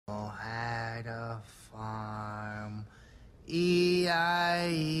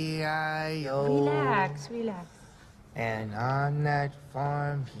E-I-E-I-O. Relax, relax. And on that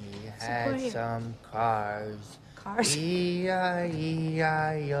farm he had some cars. Cars? E-I-E-I-O.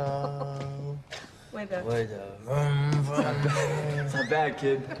 With a vroom, vroom. It's not bad,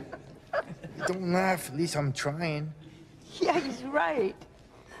 kid. Don't laugh, at least I'm trying. Yeah, he's right.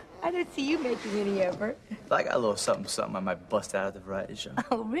 I didn't see you making any effort. I got a little something I might bust out at the variety show.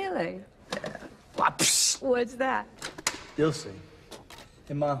 Oh, really? Yeah. What's that? You'll see.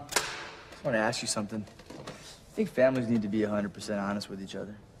 Hey, Mom, I just want to ask you something. I think families need to be 100% honest with each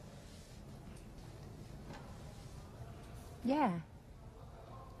other. Yeah.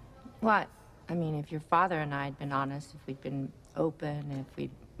 What? I mean, if your father and I had been honest, if we'd been open, if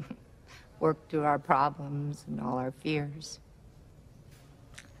we'd worked through our problems and all our fears,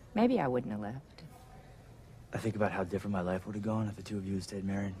 maybe I wouldn't have left. I think about how different my life would have gone if the two of you had stayed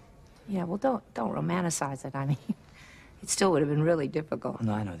married. Yeah, well, don't romanticize it. I mean, it still would have been really difficult.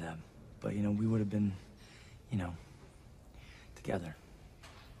 No, I know that. But, you know, we would have been, you know, together.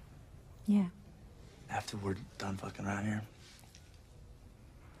 Yeah. After we're done fucking around here,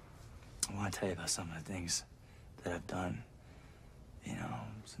 I want to tell you about some of the things that I've done, you know,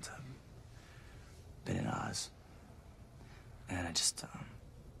 since I've been in Oz. And I just,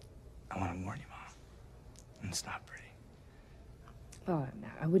 I want to warn you, Mom. It's not pretty. Well,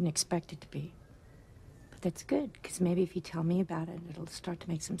 I wouldn't expect it to be. But that's good, because maybe if you tell me about it, it'll start to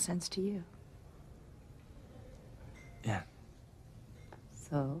make some sense to you. Yeah.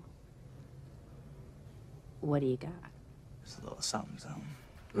 So, what do you got? Just a little something.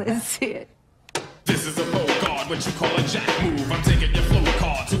 Let's see it. This is a low guard, what you call a jack move. I'm taking your flow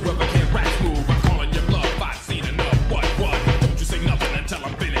cards, whoever can rap move. I'm calling your bluff, I've seen enough. What? Don't you say nothing until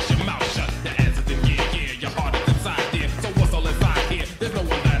I'm finished. Your mouth shut, your answer then yeah. Your heart is inside there, so what's all inside here? There's no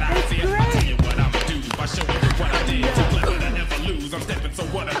one that I see. I'll tell you what I'ma do by showing you what I did. Too clever to ever lose, I'm stepping, so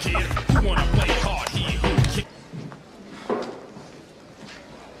what a kid. Who wanna play hard, he who can.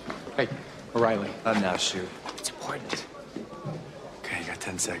 Hey, O'Reilly. Now shoot. It's important. Okay, you got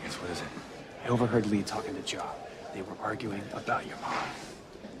 10 seconds. What is it? I overheard Lee talking to Joe. They were arguing about your mom.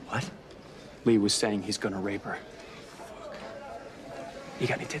 What? Lee was saying he's gonna rape her. You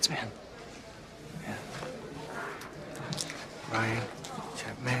got any tits, man? Yeah. Ryan,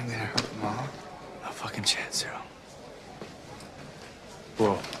 that man gonna hurt Mom? No fucking chance, Cyril.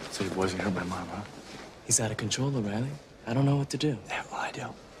 Whoa. So he wasn't hurt by Mom, huh? He's out of control, O'Reilly. I don't know what to do. Yeah, well, I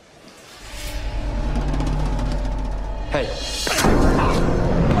do. Hey.